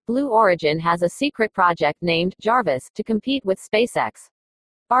Blue Origin has a secret project named Jarvis to compete with SpaceX.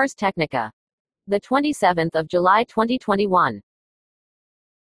 Ars Technica. The 27th of July 2021.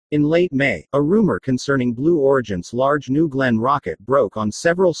 In late May, a rumor concerning Blue Origin's large New Glenn rocket broke on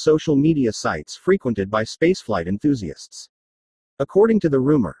several social media sites frequented by spaceflight enthusiasts. According to the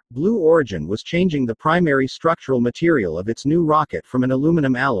rumor, Blue Origin was changing the primary structural material of its new rocket from an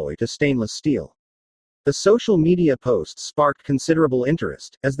aluminum alloy to stainless steel. The social media posts sparked considerable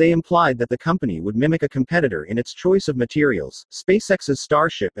interest, as they implied that the company would mimic a competitor in its choice of materials. SpaceX's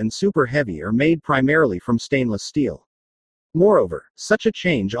Starship and Super Heavy are made primarily from stainless steel. Moreover, such a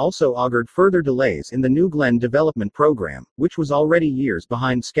change also augured further delays in the New Glenn development program, which was already years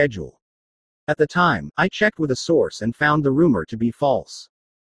behind schedule. At the time, I checked with a source and found the rumor to be false.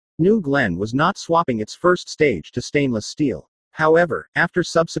 New Glenn was not swapping its first stage to stainless steel. However, after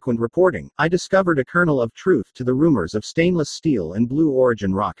subsequent reporting, I discovered a kernel of truth to the rumors of stainless steel and Blue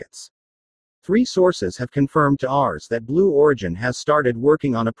Origin rockets. 3 sources have confirmed to ours that Blue Origin has started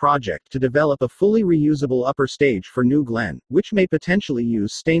working on a project to develop a fully reusable upper stage for New Glenn, which may potentially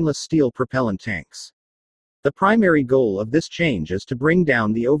use stainless steel propellant tanks. The primary goal of this change is to bring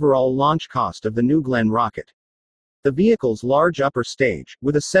down the overall launch cost of the New Glenn rocket. The vehicle's large upper stage,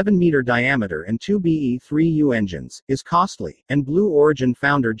 with a 7-meter diameter and 2 BE-3U engines, is costly, and Blue Origin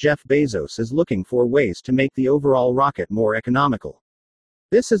founder Jeff Bezos is looking for ways to make the overall rocket more economical.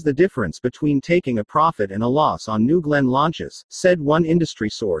 This is the difference between taking a profit and a loss on New Glenn launches, said one industry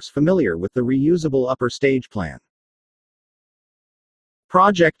source familiar with the reusable upper stage plan.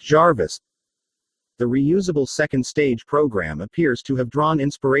 Project Jarvis. The reusable second stage program appears to have drawn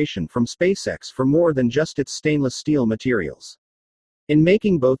inspiration from SpaceX for more than just its stainless steel materials. In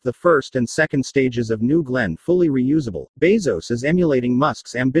making both the first and second stages of New Glenn fully reusable, Bezos is emulating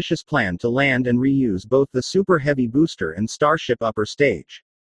Musk's ambitious plan to land and reuse both the Super Heavy booster and Starship upper stage.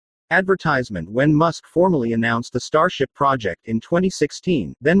 Advertisement when Musk formally announced the Starship project in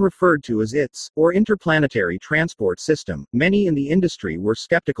 2016, then referred to as ITS, or Interplanetary Transport System, many in the industry were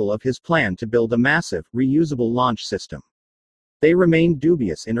skeptical of his plan to build a massive, reusable launch system. They remained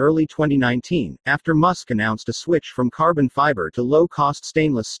dubious in early 2019, after Musk announced a switch from carbon fiber to low-cost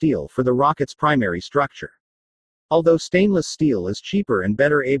stainless steel for the rocket's primary structure. Although stainless steel is cheaper and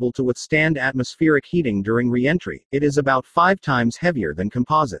better able to withstand atmospheric heating during re-entry, it is about 5 times heavier than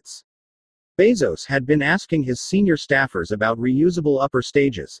composites. Bezos had been asking his senior staffers about reusable upper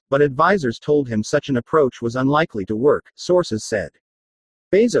stages, but advisors told him such an approach was unlikely to work, sources said.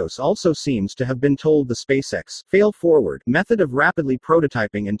 Bezos also seems to have been told the SpaceX fail-forward method of rapidly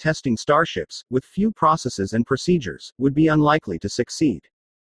prototyping and testing starships, with few processes and procedures, would be unlikely to succeed.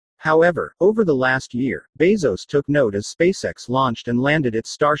 However, over the last year, Bezos took note as SpaceX launched and landed its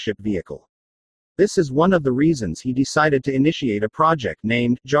Starship vehicle. This is one of the reasons he decided to initiate a project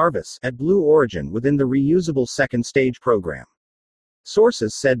named Jarvis at Blue Origin within the reusable second stage program.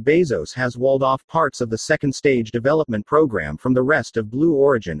 Sources said Bezos has walled off parts of the second stage development program from the rest of Blue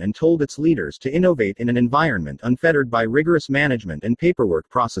Origin and told its leaders to innovate in an environment unfettered by rigorous management and paperwork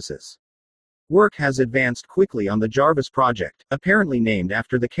processes. Work has advanced quickly on the Jarvis project, apparently named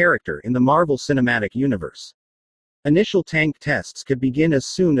after the character in the Marvel Cinematic Universe. Initial tank tests could begin as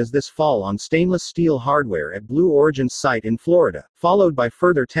soon as this fall on stainless steel hardware at Blue Origin's site in Florida, followed by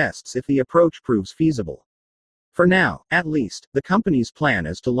further tests if the approach proves feasible. For now, at least, the company's plan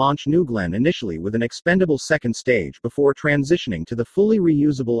is to launch New Glenn initially with an expendable second stage before transitioning to the fully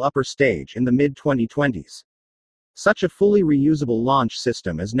reusable upper stage in the mid-2020s. Such a fully reusable launch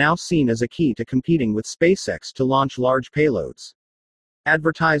system is now seen as a key to competing with SpaceX to launch large payloads.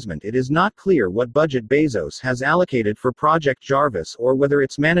 Advertisement. It is not clear what budget Bezos has allocated for Project Jarvis or whether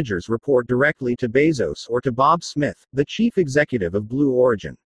its managers report directly to Bezos or to Bob Smith, the chief executive of Blue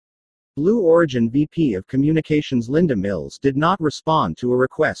Origin. Blue Origin VP of Communications Linda Mills did not respond to a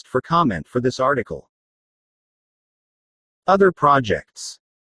request for comment for this article. Other projects.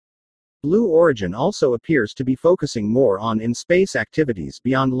 Blue Origin also appears to be focusing more on in-space activities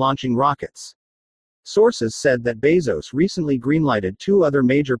beyond launching rockets. Sources said that Bezos recently greenlighted 2 other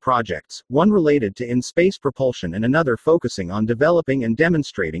major projects, one related to in-space propulsion and another focusing on developing and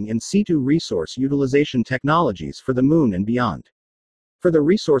demonstrating in situ resource utilization technologies for the Moon and beyond. For the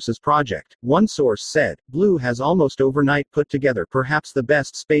Resources project, one source said, Blue has almost overnight put together perhaps the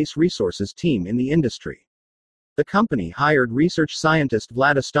best space resources team in the industry. The company hired research scientist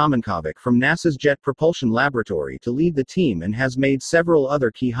Vlada Stomenkovic from NASA's Jet Propulsion Laboratory to lead the team and has made several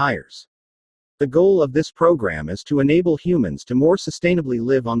other key hires. The goal of this program is to enable humans to more sustainably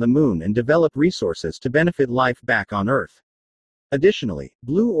live on the Moon and develop resources to benefit life back on Earth. Additionally,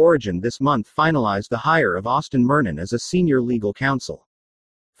 Blue Origin this month finalized the hire of Austin Mernon as a senior legal counsel.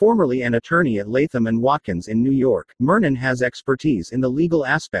 Formerly an attorney at Latham & Watkins in New York, Mernon has expertise in the legal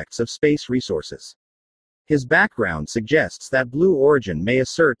aspects of space resources. His background suggests that Blue Origin may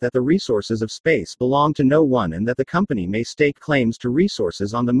assert that the resources of space belong to no one and that the company may stake claims to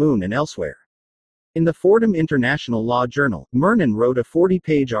resources on the moon and elsewhere. In the Fordham International Law Journal, Mernon wrote a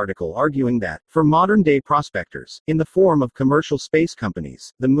 40-page article arguing that, for modern-day prospectors, in the form of commercial space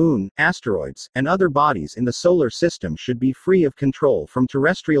companies, the moon, asteroids, and other bodies in the solar system should be free of control from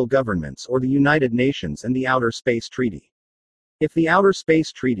terrestrial governments or the United Nations and the Outer Space Treaty. If the Outer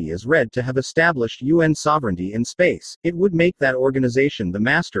Space Treaty is read to have established UN sovereignty in space, it would make that organization the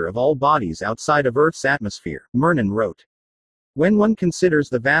master of all bodies outside of Earth's atmosphere, Mernon wrote. When one considers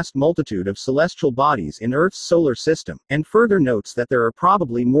the vast multitude of celestial bodies in Earth's solar system, and further notes that there are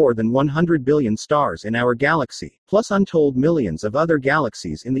probably more than 100 billion stars in our galaxy, plus untold millions of other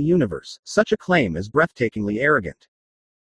galaxies in the universe, such a claim is breathtakingly arrogant.